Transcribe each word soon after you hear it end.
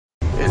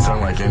It's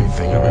unlike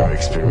anything I've ever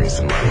experienced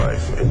in my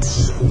life.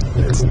 It's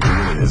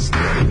really, there's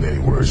many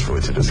words for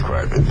it to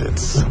describe it.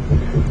 It's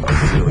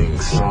a feeling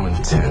so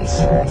intense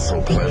and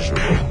so pleasurable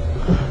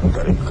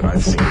that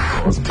I've seen it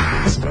cause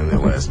people to spend their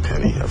last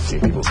penny. I've seen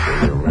people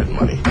spend their rent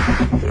money,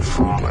 their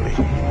food money,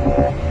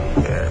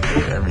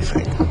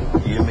 everything.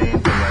 You mean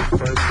from that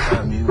first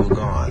time you were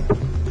gone?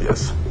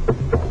 Yes.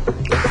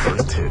 The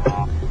first hit,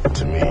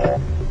 to me,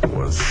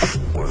 was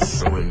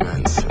so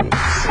immense and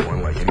so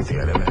unlike anything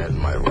I'd ever had in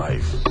my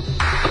life.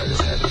 I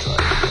just had to try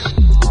it.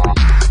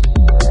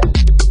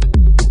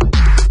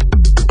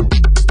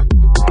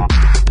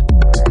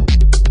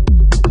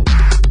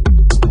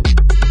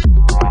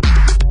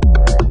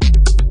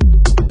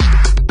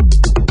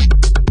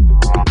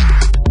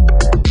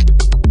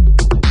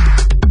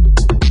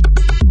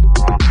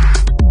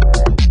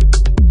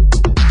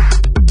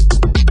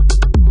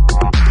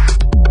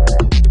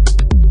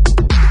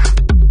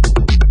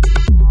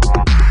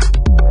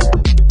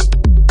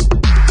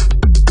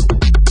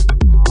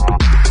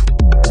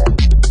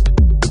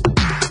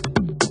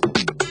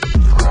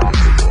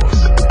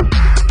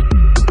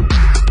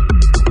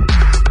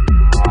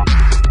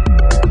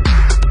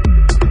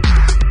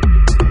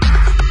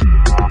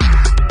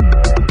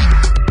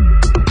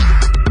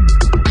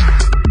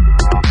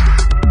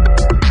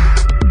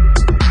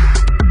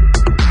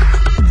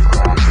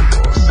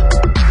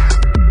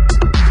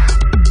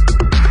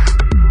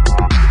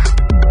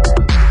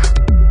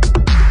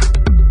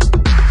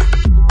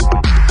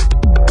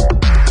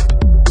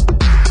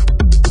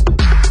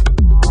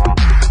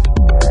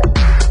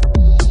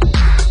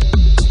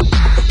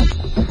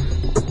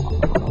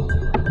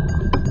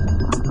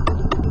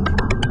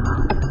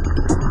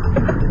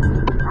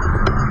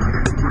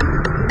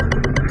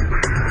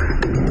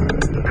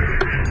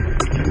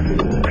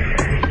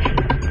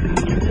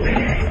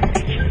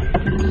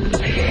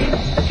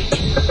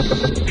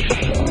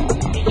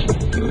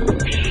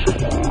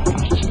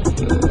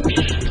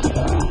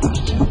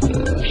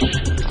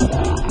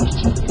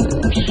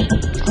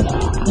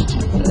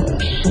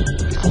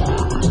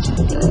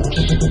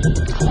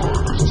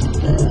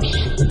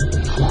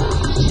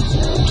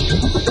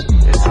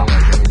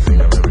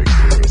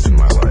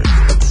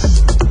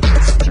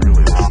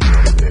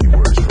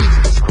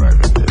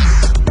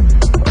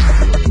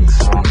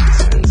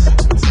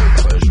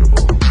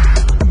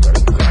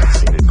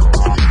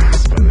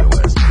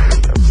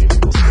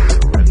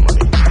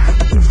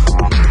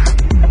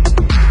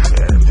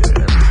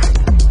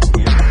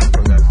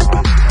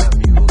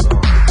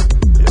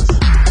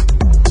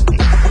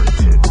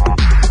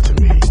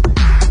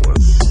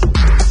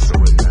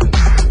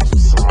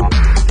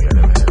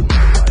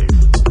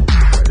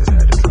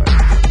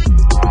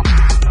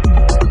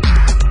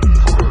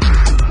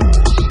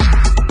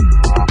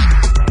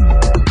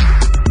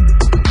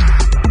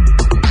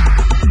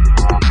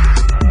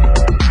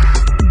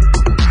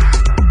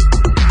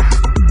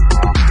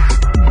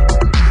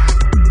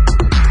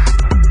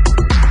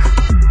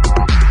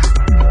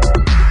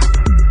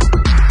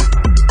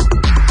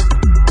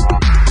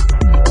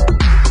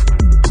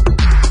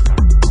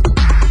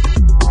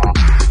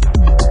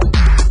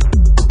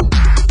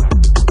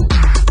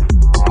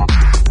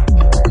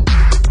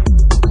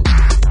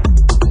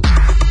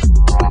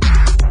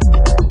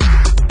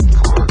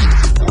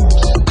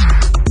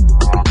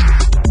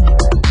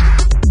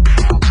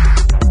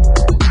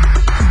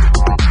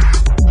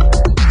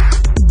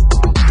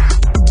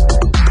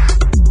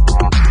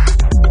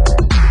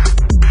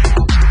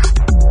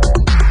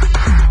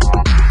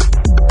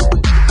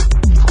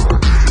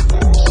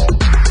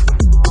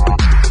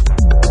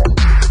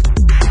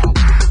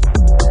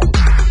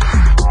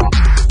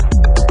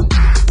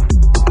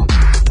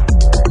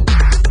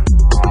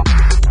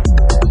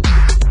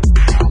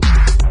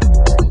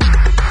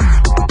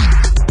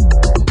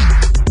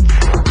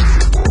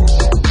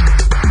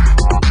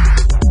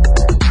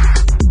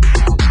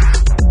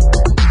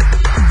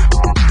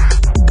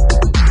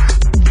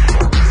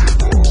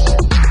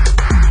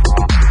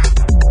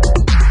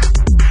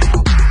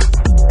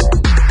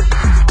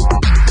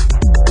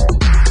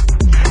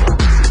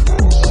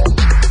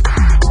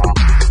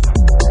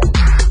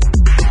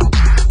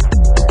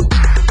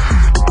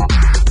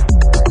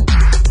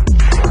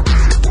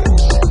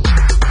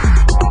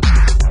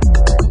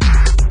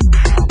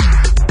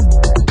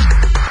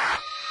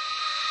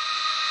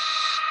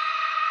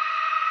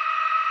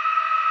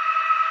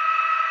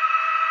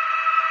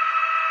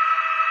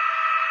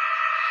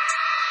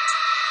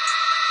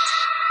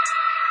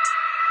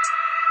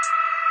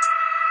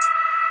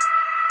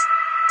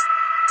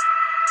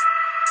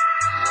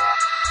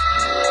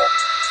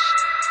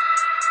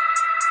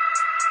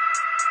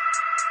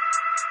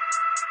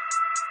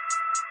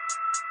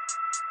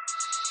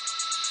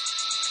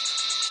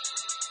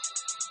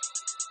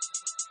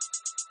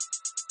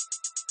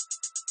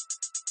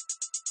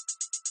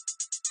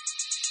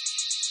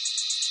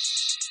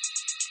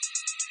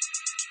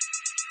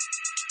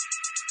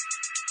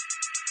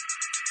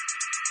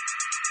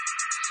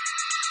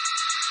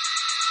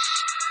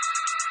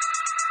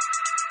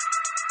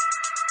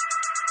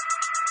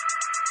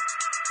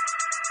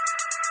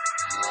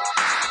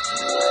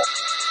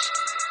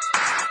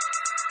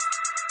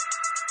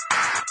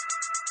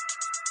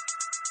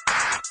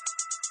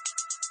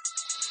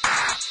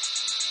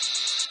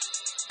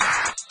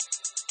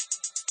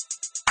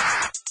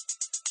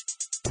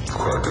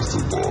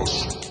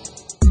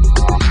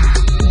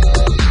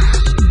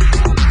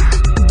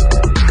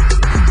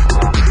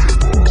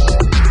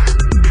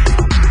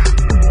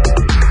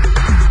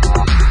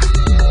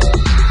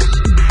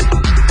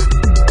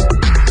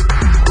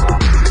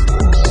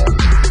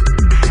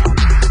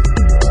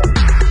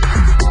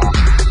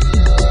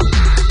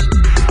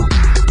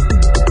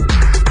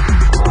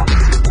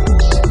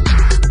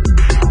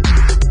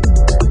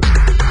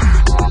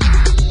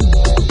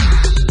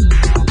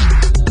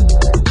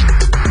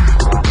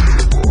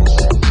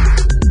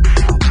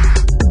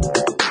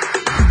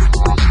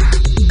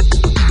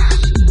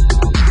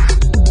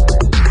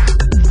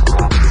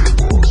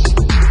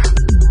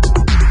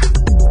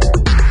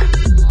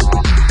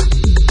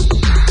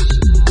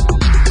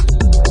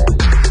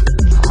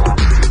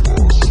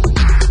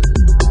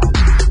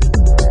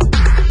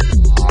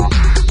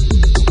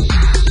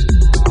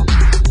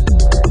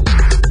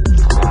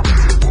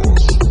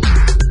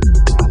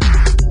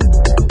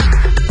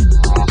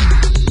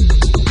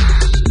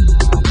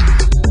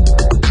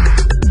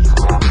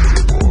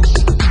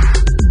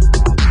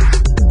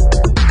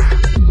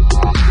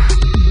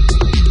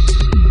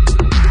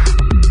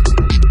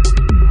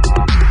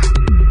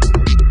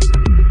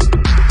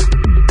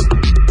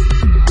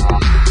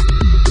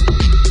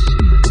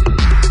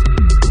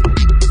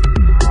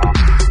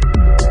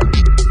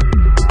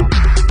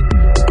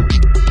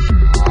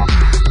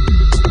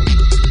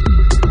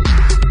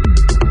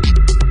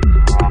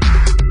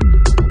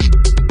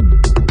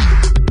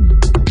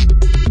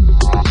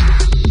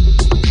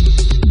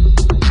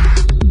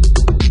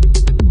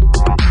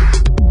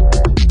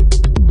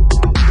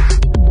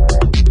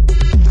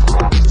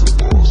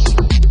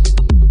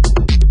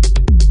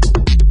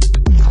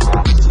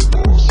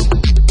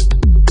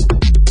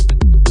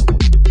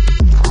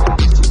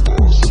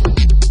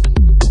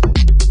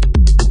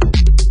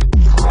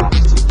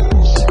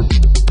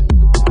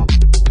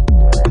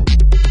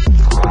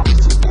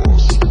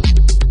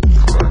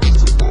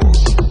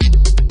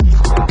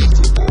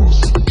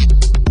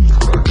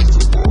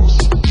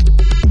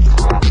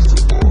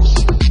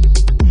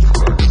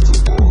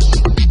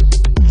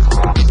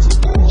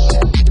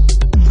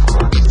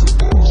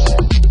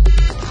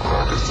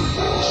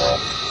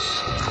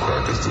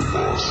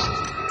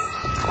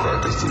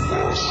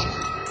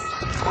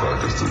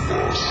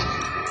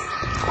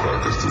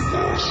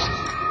 boss.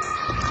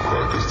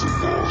 Crack is the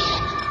boss.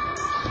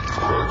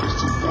 Crack is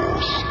the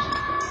boss.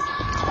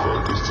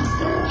 Crack is